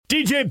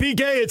DJ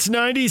PK, it's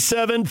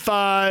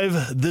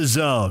 97.5 The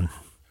Zone.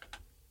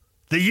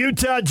 The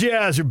Utah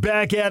Jazz are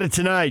back at it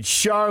tonight.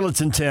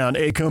 Charlotte's in town,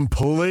 a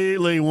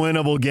completely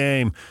winnable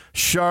game.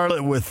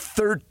 Charlotte with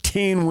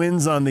 13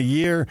 wins on the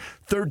year,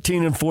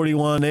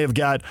 13-41. They have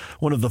got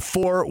one of the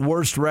 4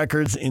 worst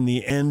records in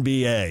the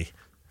NBA.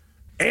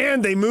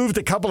 And they moved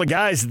a couple of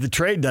guys at the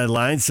trade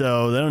deadline,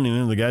 so they don't even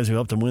know the guys who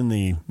helped them win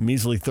the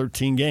measly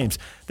 13 games.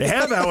 They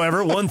have,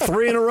 however, won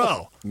 3 in a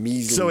row.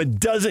 Measly. So it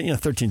doesn't,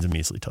 13's a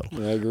measly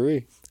total. I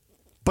agree.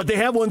 But they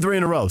have won 3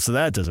 in a row, so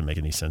that doesn't make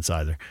any sense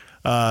either.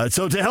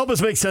 So to help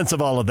us make sense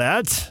of all of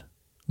that,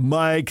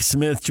 Mike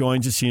Smith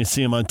joins us. You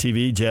see him on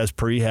TV, Jazz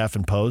Pre, Half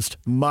and Post.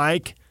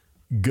 Mike,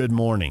 good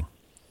morning.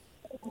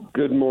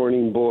 Good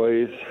morning,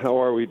 boys.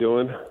 How are we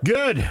doing?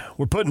 Good.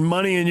 We're putting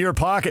money in your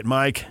pocket,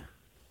 Mike.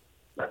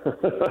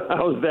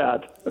 How's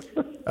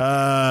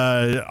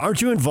that?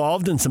 Aren't you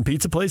involved in some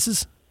pizza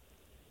places?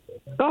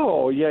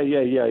 Oh,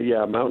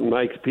 yeah. Mountain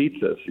Mike's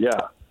Pizzas, yeah.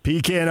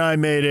 PK and I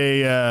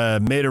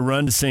made a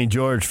run to St.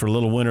 George for a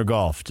little winter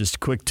golf. Just a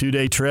quick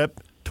 2-day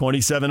trip,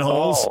 27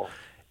 holes. Oh.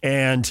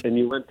 And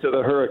you went to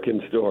the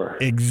Hurricane store.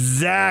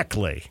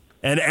 Exactly.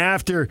 And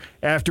after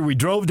we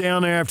drove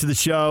down there after the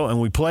show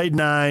and we played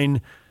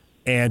 9,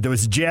 and there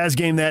was a Jazz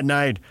game that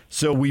night,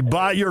 so we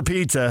bought your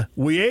pizza,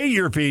 we ate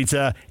your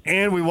pizza,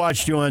 and we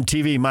watched you on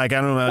TV. Mike, I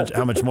don't know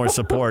how much more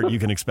support you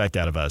can expect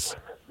out of us.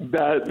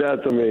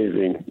 That's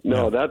amazing.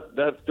 No, yeah.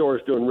 that store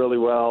is doing really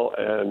well,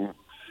 and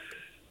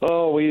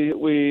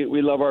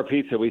we love our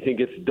pizza. We think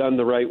it's done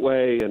the right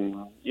way,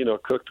 and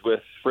cooked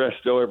with fresh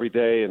dough every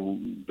day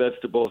and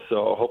vegetables.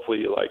 So hopefully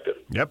you liked it.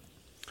 Yep.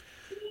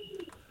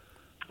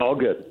 All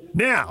good.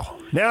 Now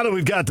that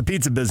we've got the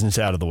pizza business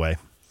out of the way,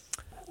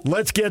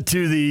 let's get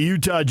to the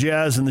Utah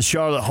Jazz and the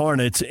Charlotte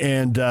Hornets.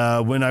 And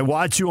when I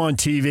watch you on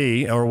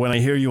TV or when I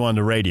hear you on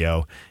the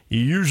radio, you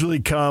usually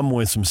come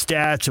with some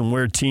stats and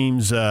where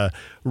teams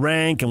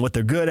rank and what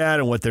they're good at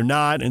and what they're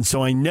not. And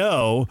so I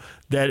know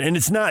that, and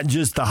it's not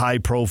just the high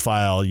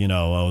profile, the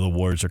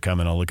awards are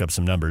coming, I'll look up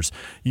some numbers.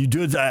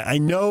 I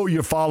know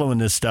you're following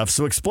this stuff.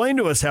 So explain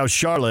to us how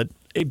Charlotte,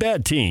 a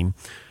bad team,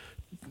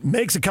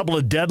 makes a couple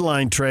of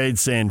deadline trades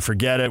saying,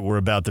 forget it, we're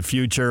about the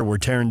future, we're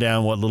tearing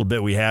down what little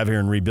bit we have here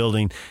and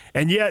rebuilding.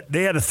 And yet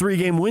they had a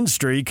 3-game win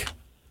streak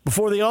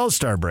before the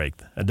All-Star break.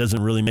 That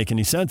doesn't really make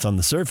any sense on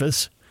the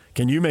surface.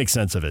 Can you make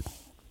sense of it?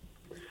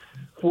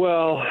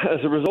 Well,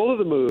 as a result of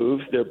the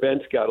moves, their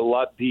bench got a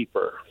lot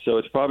deeper. So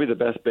it's probably the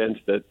best bench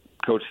that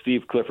Coach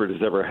Steve Clifford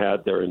has ever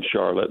had there in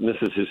Charlotte. And this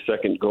is his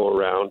second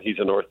go-around. He's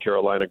a North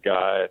Carolina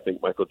guy. I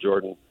think Michael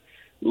Jordan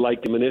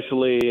liked him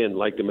initially and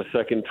liked him a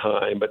second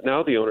time, but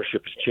now the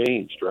ownership has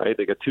changed, right?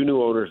 They got 2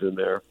 new owners in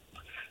there.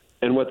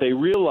 And what they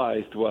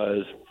realized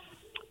was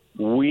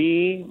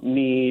we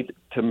need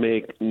to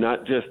make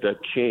not just a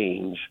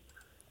change,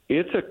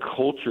 it's a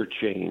culture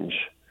change.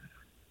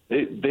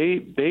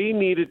 They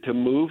needed to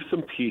move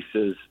some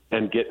pieces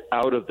and get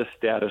out of the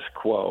status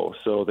quo.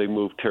 So they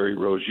moved Terry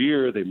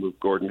Rozier, they moved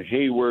Gordon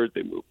Hayward,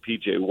 they moved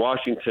P.J.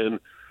 Washington.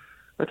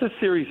 That's a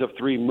series of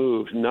 3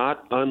 moves,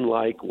 not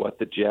unlike what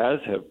the Jazz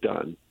have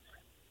done.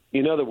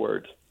 In other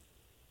words,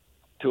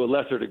 to a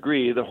lesser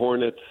degree, the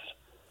Hornets,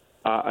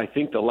 I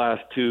think the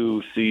last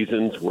 2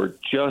 seasons were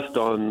just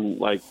on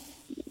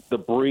the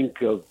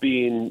brink of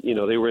being,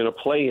 they were in a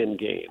play-in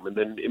game and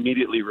then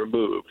immediately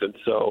removed. And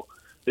so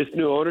this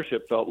new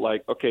ownership felt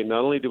like, okay, not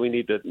only do we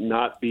need to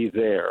not be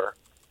there,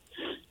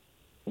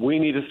 we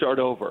need to start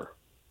over.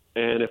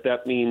 And if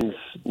that means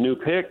new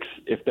picks,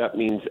 if that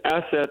means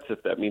assets,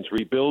 if that means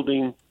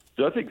rebuilding,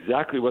 so that's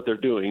exactly what they're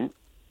doing.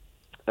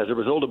 As a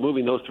result of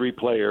moving those 3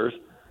 players,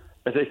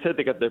 as I said,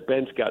 their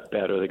bench got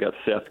better. They got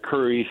Seth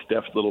Curry,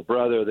 Steph's little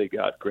brother. They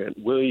got Grant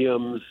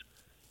Williams,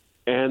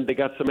 and they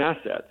got some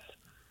assets.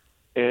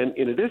 And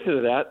in addition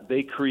to that,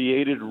 they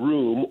created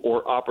room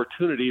or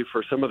opportunity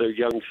for some of their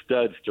young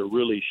studs to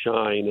really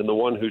shine. And the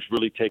one who's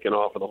really taken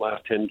off in the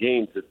last 10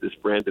 games is this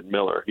Brandon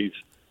Miller. He's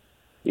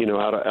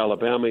out of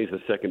Alabama. He's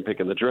the second pick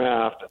in the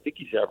draft. I think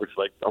he's averaged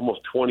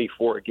almost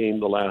 24 a game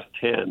the last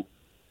 10.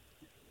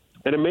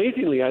 And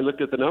amazingly, I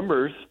looked at the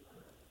numbers,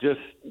 just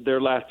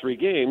their last 3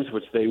 games,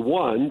 which they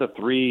won, the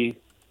 3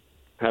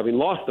 having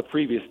lost the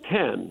previous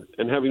 10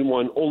 and having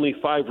won only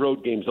 5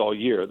 road games all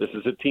year. This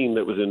is a team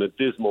that was in a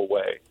dismal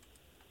way.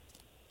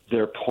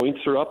 Their points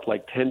are up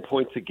 10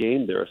 points a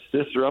game. Their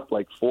assists are up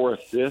 4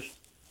 assists.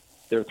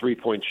 Their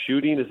 3-point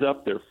shooting is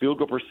up. Their field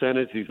goal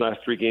percentage these last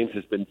 3 games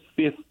has been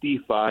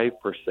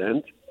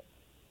 55%.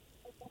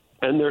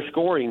 And they're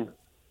scoring,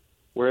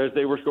 whereas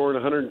they were scoring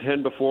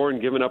 110 before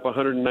and giving up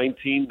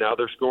 119, now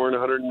they're scoring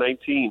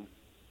 119.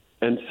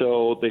 And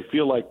so they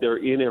feel like they're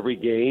in every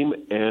game.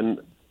 And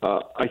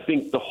I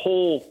think the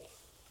whole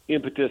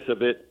impetus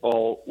of it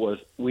all was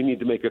we need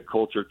to make a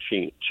culture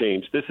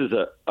change. This is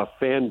a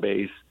fan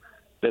base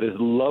that has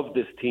loved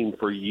this team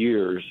for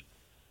years,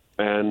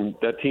 and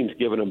that team's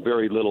given them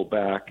very little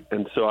back.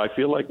 And so I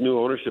feel like new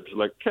ownership is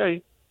like,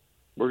 okay,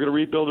 we're going to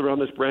rebuild around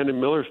this Brandon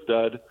Miller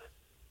stud,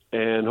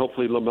 and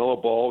hopefully LaMelo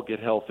Ball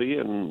get healthy,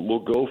 and we'll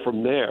go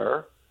from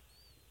there.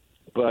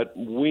 But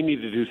we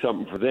need to do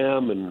something for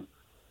them, and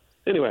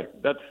anyway,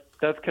 that's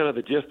kind of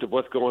the gist of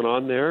what's going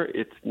on there.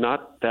 It's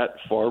not that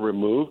far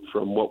removed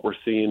from what we're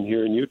seeing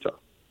here in Utah.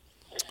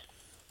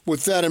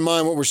 With that in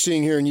mind, what we're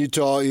seeing here in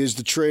Utah is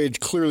the trades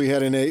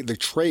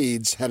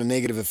had a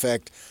negative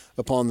effect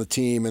upon the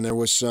team, and there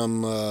was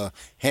some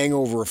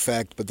hangover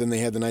effect, but then they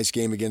had the nice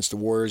game against the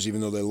Warriors,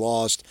 even though they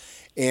lost.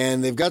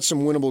 And they've got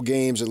some winnable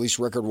games, at least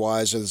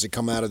record-wise, as they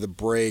come out of the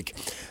break.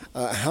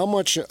 How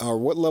much or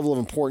what level of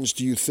importance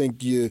do you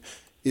think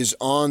is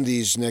on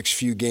these next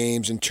few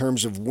games in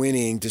terms of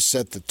winning to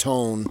set the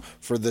tone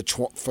for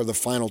the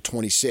final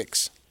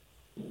 26?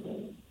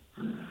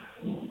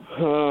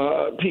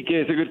 PK,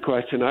 it's a good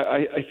question.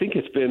 I think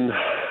it's been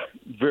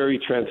very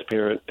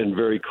transparent and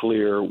very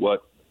clear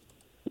what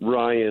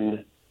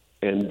Ryan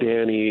and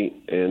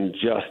Danny and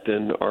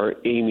Justin are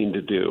aiming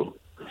to do.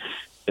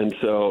 And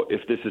so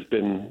if this has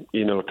been,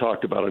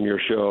 talked about on your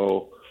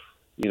show,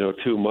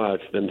 too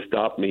much, then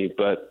stop me.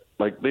 But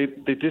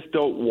they just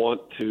don't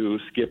want to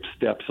skip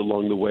steps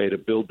along the way to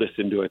build this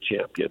into a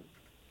champion.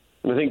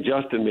 And I think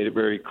Justin made it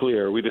very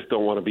clear. We just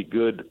don't want to be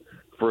good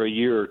for a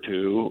year or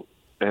two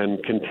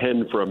and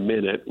contend for a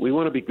minute. We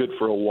want to be good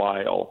for a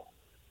while.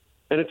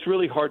 And it's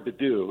really hard to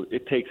do.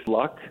 It takes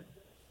luck.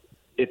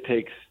 It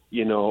takes,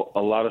 a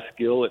lot of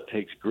skill. It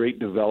takes great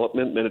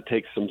development. And then it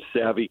takes some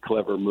savvy,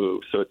 clever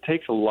moves. So it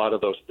takes a lot of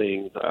those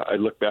things. I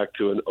look back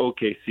to an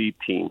OKC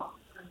team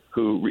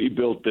who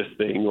rebuilt this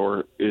thing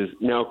or is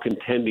now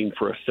contending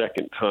for a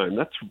second time.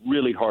 That's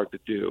really hard to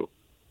do.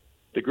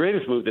 The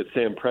greatest move that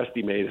Sam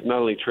Presti made is not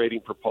only trading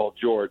for Paul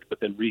George,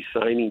 but then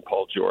re-signing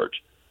Paul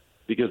George.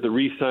 Because the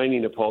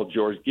re-signing of Paul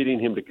George, getting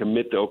him to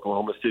commit to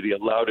Oklahoma City,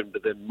 allowed him to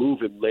then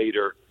move him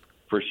later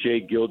for Shea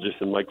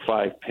Gilgeous-Alexander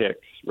 5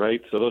 picks,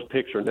 right? So those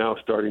picks are now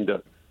starting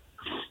to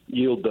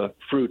yield the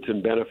fruits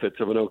and benefits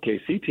of an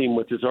OKC team,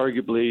 which is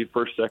arguably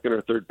first, second,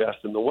 or third best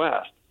in the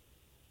West.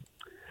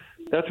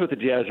 That's what the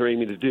Jazz are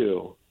aiming to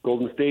do.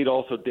 Golden State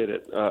also did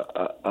it,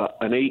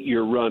 an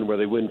 8-year run where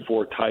they win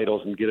 4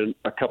 titles and get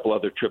a couple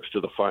other trips to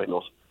the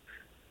finals.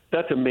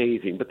 That's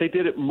amazing. But they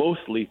did it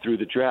mostly through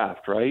the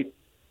draft, right?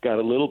 Got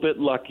a little bit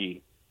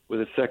lucky with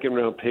a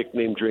second-round pick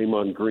named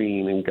Draymond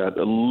Green and got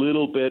a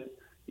little bit,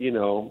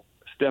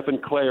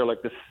 Stephen Clare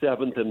like the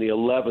 7th and the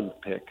 11th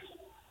picks,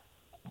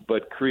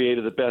 but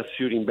created the best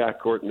shooting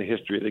backcourt in the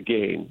history of the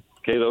game.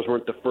 Okay, those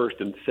weren't the first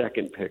and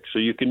second picks. So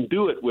you can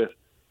do it with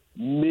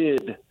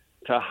mid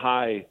to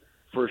high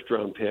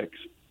first-round picks.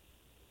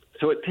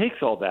 So it takes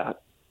all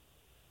that.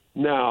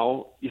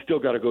 Now you still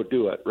got to go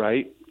do it,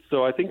 right?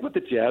 So I think what the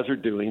Jazz are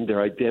doing,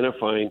 they're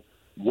identifying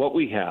what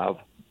we have,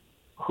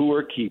 who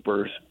are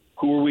keepers,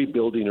 who are we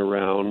building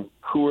around,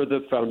 who are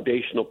the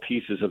foundational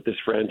pieces of this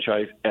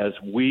franchise as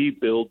we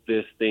build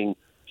this thing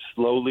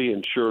slowly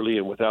and surely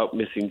and without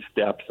missing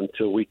steps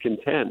until we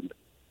contend.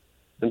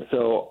 And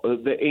so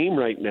the aim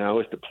right now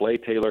is to play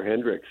Taylor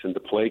Hendricks and to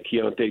play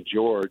Keontae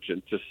George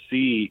and to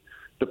see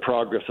the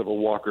progress of a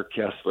Walker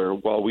Kessler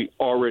while we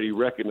already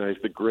recognize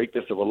the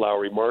greatness of a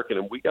Lauri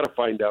Markkanen. We got to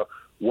find out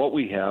what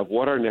we have,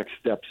 what our next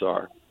steps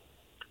are.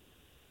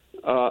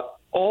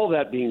 All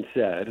that being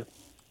said,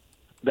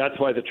 that's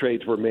why the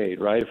trades were made,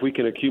 right? If we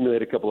can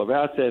accumulate a couple of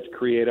assets,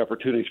 create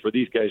opportunities for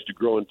these guys to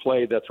grow and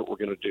play, that's what we're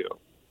going to do.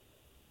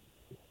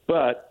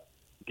 But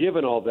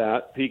given all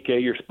that, PK,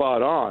 you're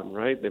spot on,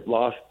 right? They've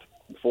lost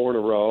 4 in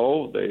a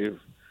row. They've,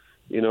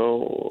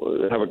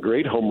 have a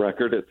great home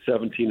record at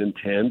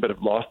 17-10, but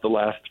have lost the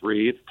last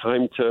 3. It's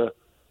time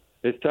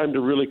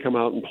to really come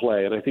out and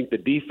play. And I think the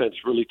defense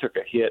really took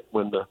a hit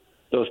when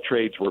those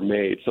trades were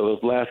made. So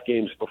those last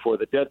games before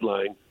the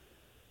deadline,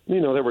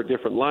 there were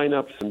different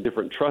lineups and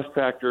different trust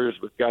factors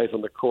with guys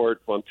on the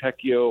court.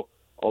 Fontecchio,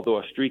 although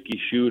a streaky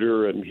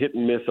shooter and hit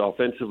and miss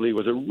offensively,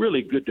 was a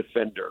really good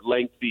defender,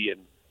 lengthy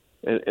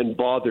and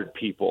bothered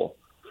people.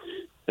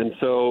 And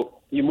so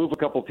you move a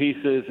couple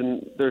pieces,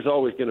 and there's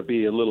always going to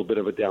be a little bit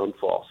of a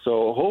downfall.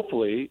 So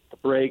hopefully, a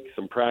break,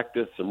 some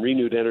practice, some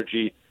renewed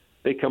energy,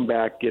 they come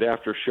back, get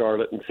after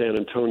Charlotte and San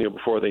Antonio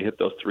before they hit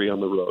those 3 on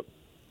the road.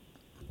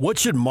 What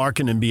should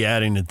Markkanen be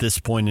adding at this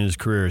point in his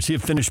career? Is he a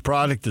finished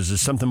product? Is there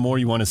something more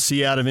you want to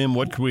see out of him?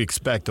 What can we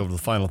expect over the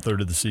final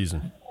third of the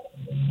season?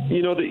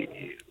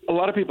 A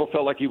lot of people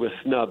felt like he was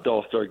snubbed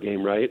All-Star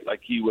game, right?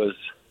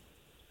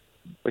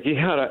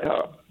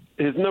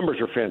 His numbers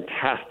are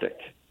fantastic.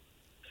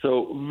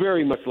 So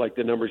very much like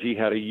the numbers he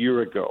had a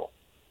year ago.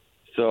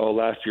 So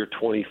last year,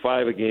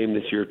 25 a game.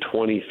 This year,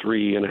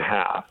 23 and a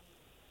half.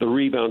 The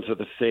rebounds are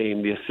the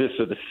same. The assists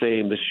are the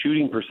same. The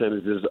shooting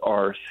percentages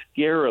are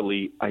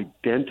scarily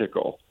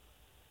identical.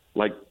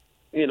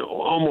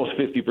 Almost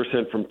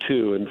 50% from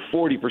 2 and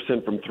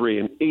 40% from 3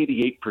 and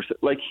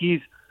 88%. He's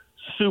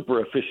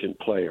super efficient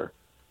player.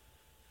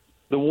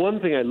 The one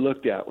thing I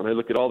looked at when I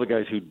look at all the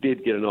guys who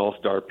did get an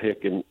all-star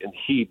pick and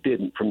he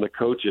didn't from the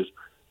coaches,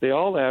 they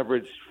all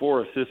averaged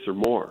 4 assists or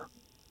more,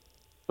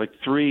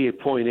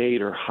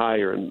 3.8 or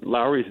higher. And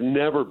Lowry's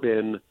never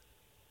been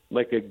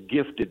a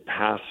gifted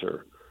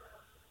passer.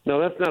 Now,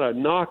 that's not a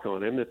knock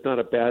on him. It's not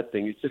a bad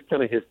thing. It's just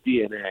kind of his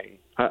DNA.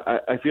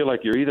 I feel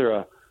like you're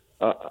either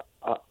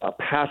a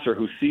passer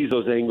who sees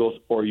those angles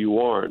or you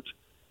aren't.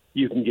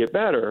 you can get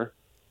better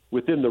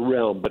within the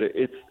realm, but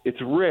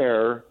it's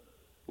rare.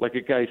 Like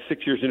a guy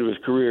 6 years into his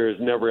career has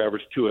never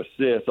averaged 2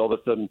 assists. All of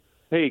a sudden,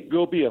 hey,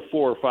 go be a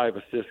 4 or 5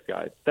 assist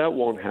guy. That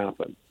won't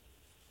happen.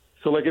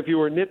 So, like, if you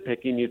were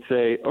nitpicking, you'd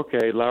say,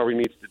 okay, Lowry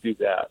needs to do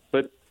that.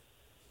 But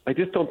I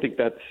just don't think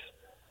that's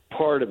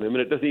part of him,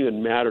 and it doesn't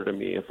even matter to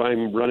me. If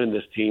I'm running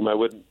this team, I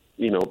wouldn't,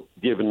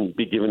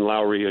 be giving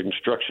Lowry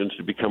instructions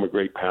to become a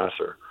great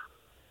passer.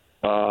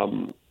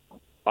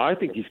 I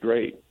think he's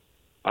great.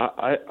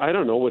 I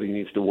don't know what he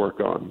needs to work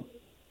on.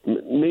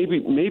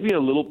 Maybe a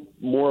little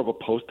more of a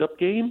post-up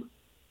game,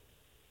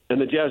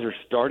 and the Jazz are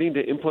starting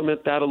to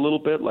implement that a little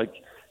bit. Like,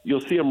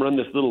 you'll see him run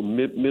this little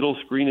middle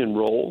screen and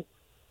roll,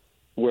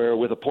 where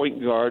with a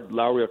point guard,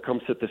 Lowry will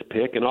come set this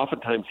pick, and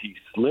oftentimes he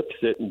slips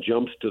it and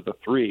jumps to the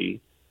 3,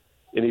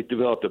 and he's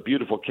developed a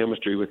beautiful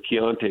chemistry with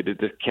Keontae to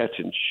just catch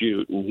and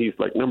shoot, and he's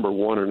like number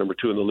 1 or number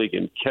 2 in the league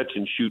in catch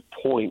and shoot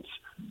points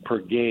per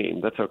game.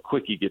 That's how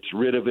quick he gets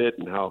rid of it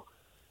and how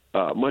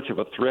much of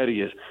a threat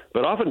he is.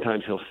 But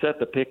oftentimes he'll set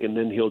the pick, and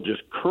then he'll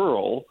just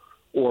curl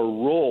or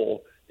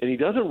roll, and he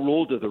doesn't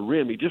roll to the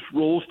rim. He just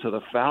rolls to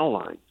the foul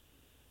line.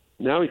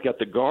 Now he's got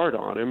the guard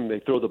on him. They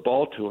throw the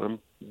ball to him.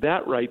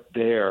 That right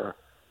there,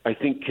 I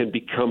think, can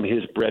become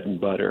his bread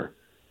and butter.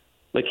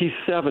 Like, he's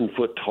 7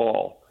 foot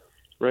tall.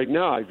 Right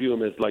now, I view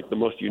him as like the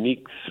most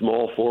unique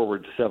small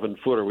forward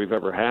 7-footer we've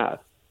ever had.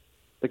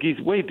 Like, he's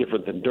way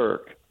different than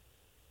Dirk.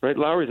 Right?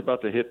 Lowry's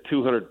about to hit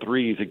 200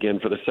 threes again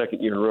for the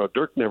second year in a row.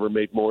 Dirk never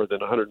made more than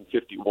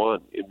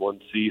 151 in one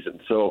season.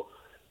 So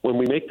when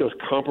we make those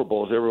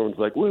comparables, everyone's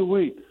like,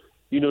 wait.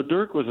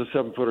 Dirk was a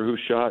 7-footer who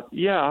shot.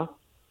 Yeah.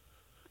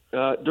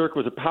 Dirk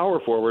was a power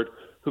forward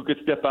who could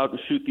step out and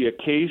shoot the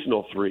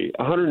occasional 3.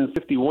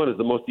 151 is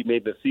the most he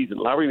made this season.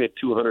 Lowry made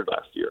 200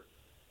 last year,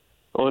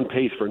 on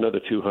pace for another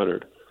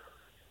 200.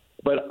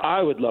 But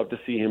I would love to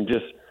see him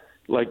just,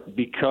 like,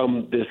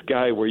 become this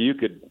guy where you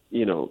could,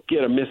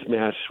 get a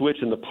mismatch,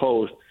 switch in the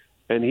post,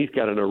 and he's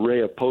got an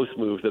array of post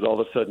moves that all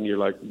of a sudden you're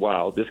like,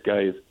 wow, this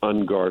guy is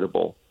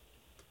unguardable.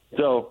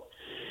 So,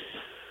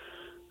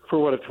 for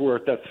what it's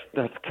worth,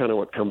 that's kind of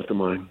what comes to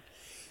mind.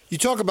 You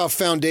talk about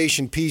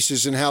foundation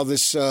pieces and how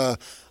this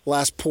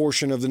last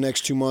portion of the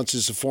next 2 months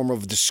is a form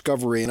of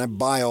discovery, and I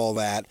buy all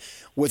that.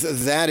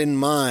 With that in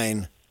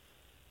mind,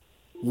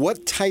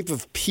 what type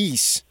of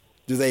piece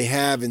do they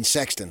have in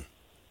Sexton?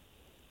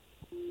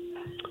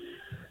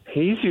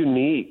 He's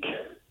unique,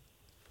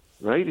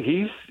 right?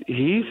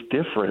 He's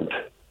different.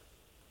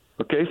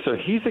 Okay, so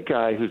he's a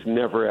guy who's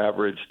never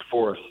averaged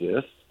 4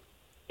 assists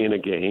in a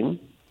game,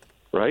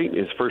 right?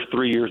 His first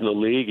 3 years in the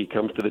league, he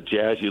comes to the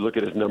Jazz. You look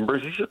at his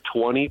numbers, he's a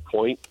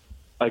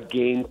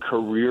 20-point-a-game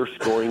career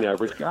scoring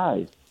average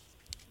guy.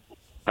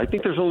 I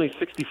think there's only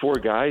 64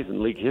 guys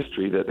in league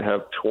history that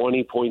have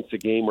 20 points a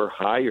game or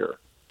higher.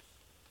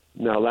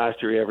 Now,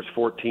 last year he averaged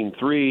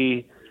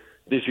 14.3.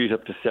 This year he's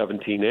up to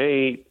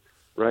 17.8,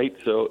 right?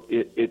 So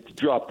it's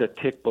dropped a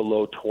tick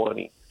below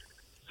 20.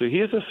 So he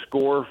is a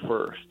scorer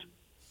first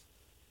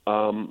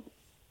and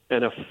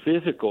a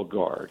physical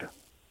guard.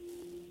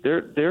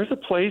 There's a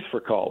place for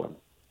Colin.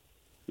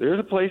 There's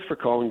a place for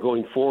Colin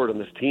going forward on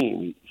this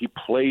team. He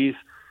plays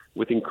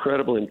with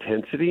incredible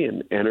intensity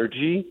and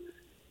energy.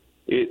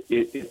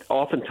 It's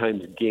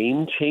oftentimes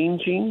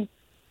game-changing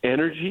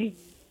energy.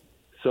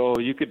 So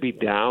you could be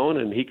down,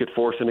 and he could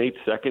force an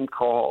 8-second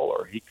call,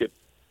 or he could,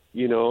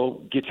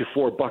 get you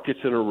 4 buckets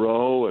in a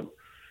row. And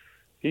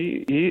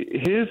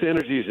his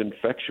energy is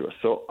infectious.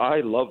 So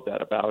I love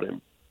that about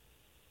him.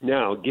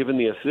 Now, given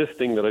the assist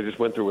thing that I just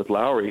went through with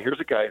Lowry,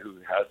 here's a guy who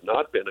has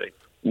not been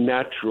a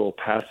natural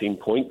passing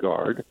point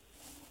guard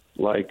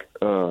like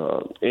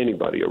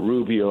anybody. A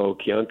Rubio,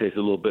 Keontae's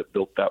a little bit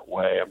built that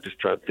way. I'm just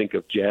trying to think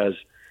of Jazz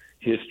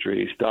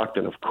history.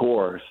 Stockton, of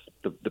course,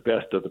 the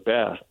best of the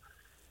best.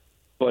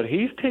 But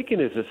he's taken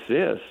his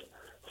assists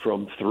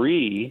from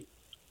 3.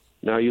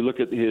 Now you look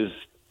at his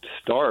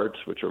starts,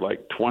 which are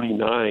like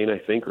 29, I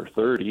think, or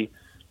 30.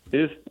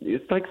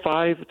 It's like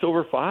 5. It's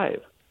over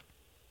 5.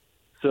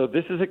 So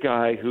this is a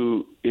guy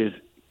who is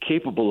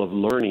capable of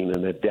learning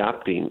and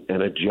adapting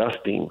and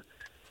adjusting,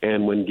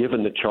 and when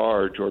given the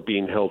charge or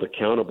being held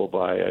accountable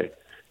by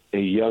a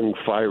young,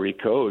 fiery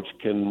coach,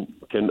 can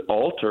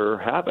alter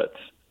habits.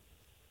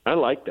 I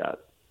like that.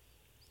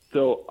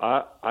 So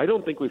I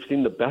don't think we've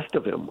seen the best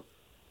of him.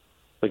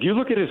 Like, you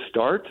look at his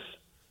starts,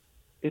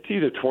 it's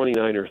either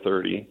 29 or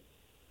 30.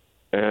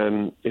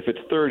 And if it's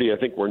 30, I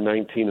think we're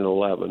 19 and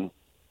 11,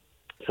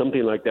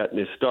 something like that in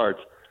his starts.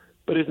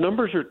 But his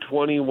numbers are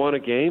 21 a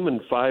game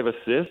and 5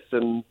 assists,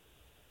 and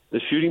the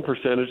shooting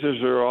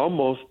percentages are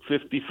almost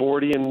 50,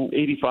 40, and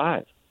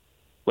 85.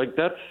 Like,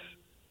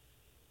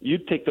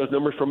 you'd take those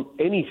numbers from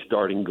any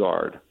starting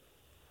guard.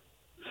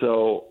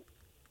 So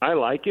I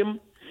like him.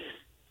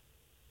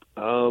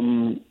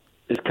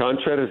 His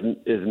contract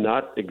is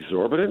not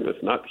exorbitant.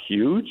 It's not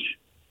huge.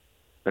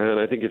 And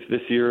I think it's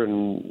this year,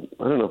 and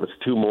I don't know if it's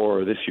 2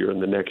 more this year and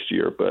the next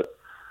year, but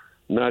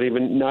not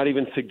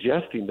even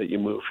suggesting that you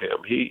move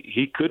him.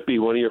 He could be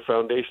one of your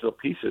foundational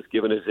pieces,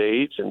 given his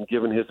age and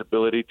given his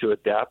ability to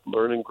adapt,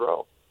 learn, and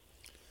grow.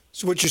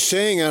 So what you're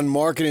saying on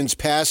Markkanen's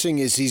passing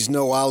is he's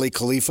no Ali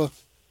Khalifa?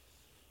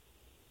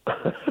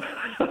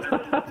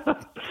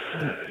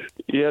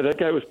 Yeah, that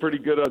guy was pretty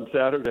good on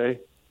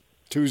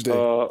Tuesday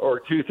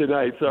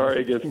night,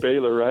 against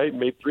Baylor, right?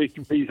 Made 3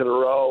 threes in a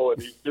row,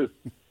 and he just,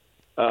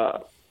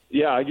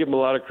 I give him a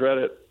lot of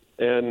credit.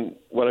 And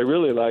what I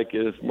really like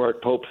is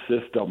Mark Pope's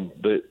system,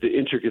 the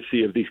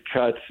intricacy of these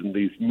cuts and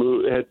these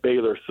moves had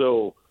Baylor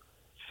so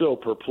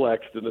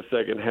perplexed in the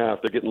second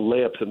half. They're getting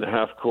layups in the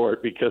half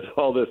court because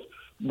all this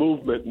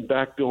movement and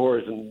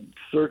backdoors and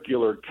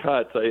circular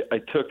cuts. I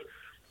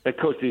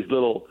coached these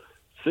little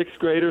 6th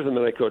graders, and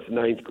then I coached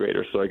 9th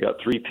graders, so I got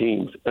 3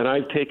 teams. And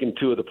I've taken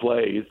 2 of the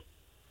plays,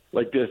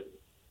 like this,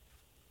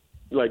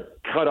 like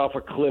cut off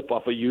a clip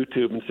off of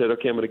YouTube and said,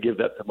 okay, I'm going to give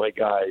that to my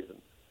guys.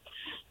 And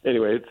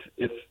anyway,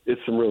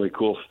 it's some really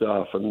cool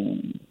stuff.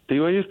 And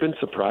BYU's been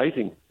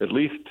surprising, at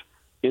least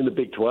in the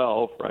Big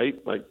 12,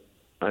 right? Like,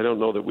 I don't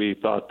know that we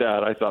thought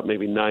that. I thought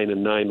maybe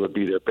 9-9 would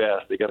be their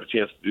best. They got a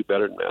chance to do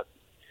better than that.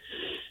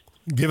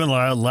 Given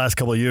the last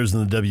couple of years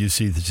in the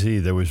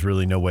WCC, there was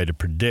really no way to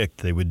predict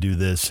they would do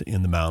this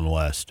in the Mountain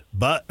West.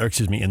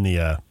 In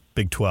the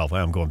Big 12.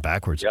 I'm going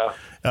backwards.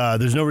 Yeah.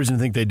 There's no reason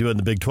to think they do it in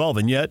the Big 12,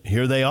 and yet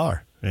here they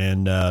are.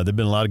 And there have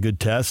been a lot of good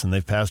tests, and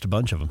they've passed a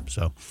bunch of them.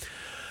 So,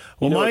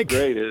 well, Mike, what's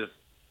great is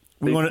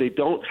they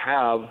don't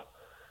have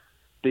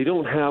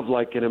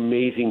like an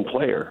amazing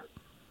player.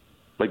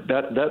 Like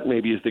that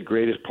maybe is the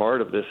greatest part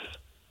of this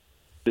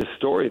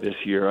story this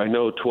year. I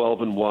know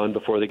 12-1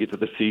 before they get to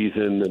the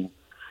season,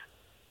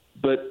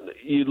 but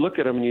you look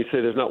at them and you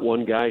say there's not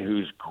one guy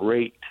who's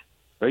great,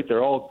 right?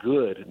 They're all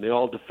good, and they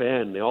all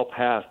defend, they all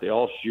pass, they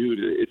all shoot.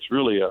 It's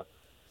really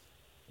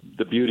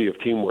the beauty of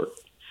teamwork.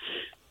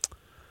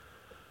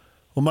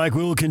 Well, Mike,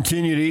 we will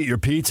continue to eat your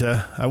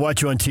pizza. I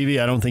watch you on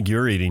TV. I don't think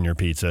you're eating your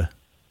pizza.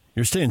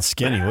 You're staying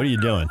skinny. What are you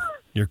doing?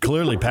 You're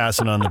clearly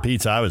passing on the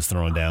pizza I was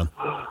throwing down.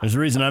 There's a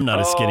reason I'm not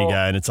a skinny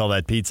guy, and it's all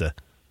that pizza.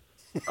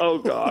 Oh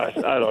gosh,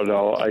 I don't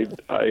know.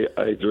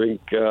 I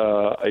drink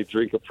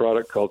a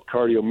product called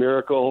Cardio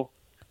Miracle,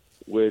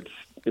 which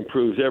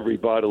improves every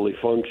bodily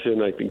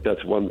function. I think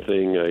that's one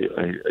thing.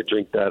 I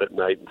drink that at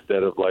night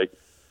instead of like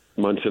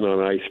munching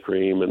on ice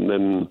cream,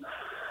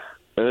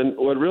 and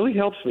what really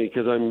helps me,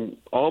 because I'm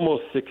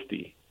almost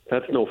 60.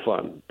 That's no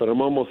fun, but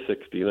I'm almost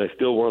 60, and I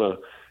still want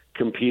to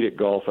compete at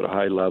golf at a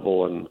high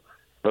level.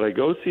 But I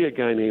go see a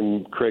guy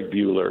named Craig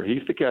Buehler.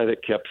 He's the guy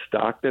that kept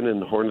Stockton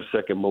and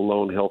Hornacek and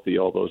Malone healthy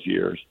all those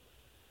years.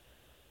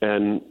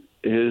 And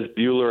his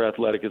Buehler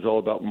Athletic is all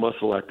about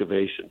muscle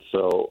activation.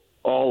 So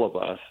all of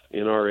us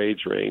in our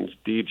age range,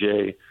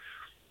 DJ,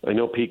 I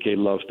know PK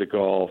loves to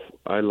golf.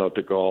 I love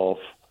to golf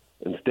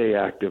and stay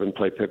active and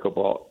play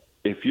pickleball.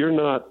 If you're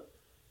not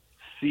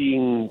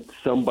seeing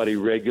somebody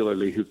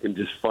regularly who can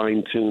just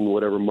fine-tune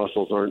whatever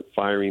muscles aren't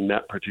firing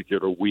that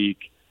particular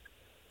week,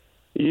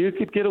 you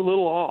could get a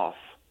little off.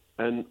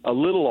 And a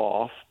little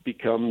off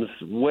becomes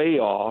way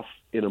off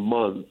in a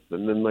month.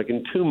 And then like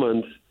in 2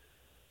 months,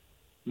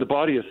 the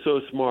body is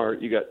so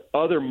smart, you got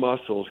other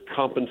muscles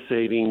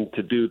compensating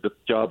to do the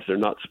jobs they're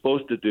not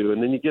supposed to do.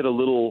 And then you get a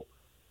little,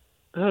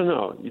 I don't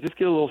know, you just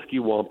get a little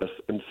ski-wampus.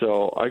 And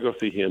so I go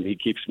see him. He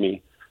keeps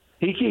me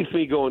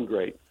going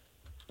great.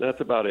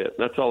 That's about it.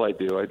 That's all I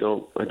do. I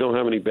don't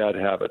have any bad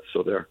habits,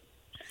 so there.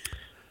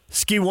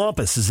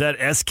 Ski-wampus, is that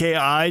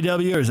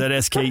S-K-I-W or is that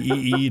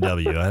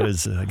S-K-E-E-W? I got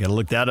to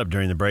look that up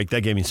during the break.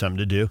 That gave me something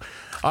to do.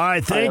 All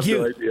right, thank you.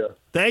 No idea.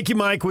 Thank you,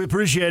 Mike. We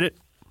appreciate it.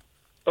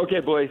 Okay,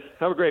 boys.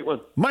 Have a great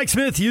one. Mike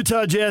Smith,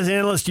 Utah Jazz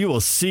analyst. You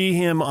will see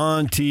him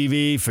on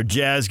TV for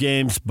Jazz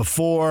games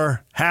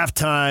before,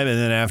 halftime, and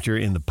then after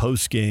in the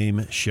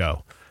post-game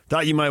show.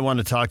 Thought you might want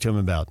to talk to him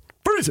about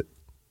Freeze It.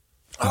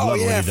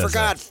 I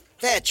forgot.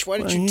 Fetch, why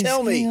didn't you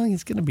tell me?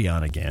 He's going to be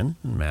on again.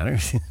 Doesn't matter.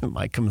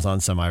 Mike comes on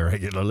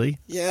semi-regularly.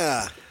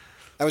 Yeah.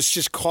 I was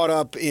just caught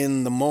up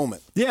in the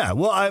moment. Yeah,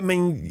 well, I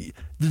mean,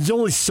 there's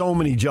only so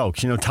many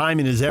jokes.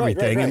 Timing is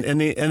everything. Right. And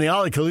the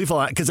Ali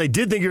Khalifa, because I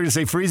did think you were going to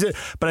say Freeze It,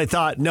 but I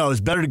thought, no,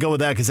 it's better to go with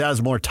that because that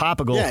was more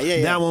topical.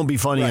 Yeah. That won't be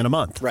funny in a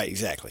month. Right,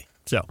 exactly.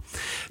 So,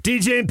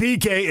 DJ and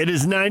PK, it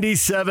is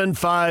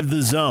 97.5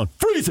 The Zone.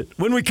 Freeze It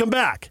when we come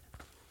back.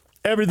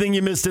 Everything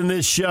you missed in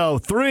this show,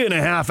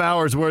 3.5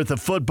 hours worth of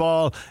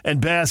football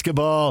and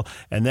basketball,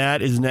 and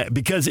that is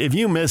because if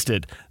you missed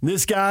it,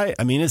 this guy,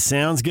 I mean, it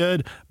sounds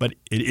good, but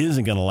it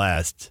isn't going to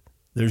last.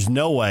 There's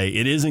no way.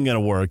 It isn't going to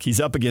work. He's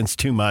up against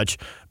too much,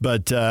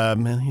 but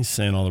man, he's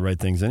saying all the right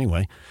things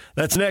anyway.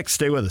 That's next.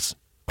 Stay with us.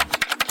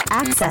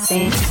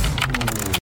 Accessing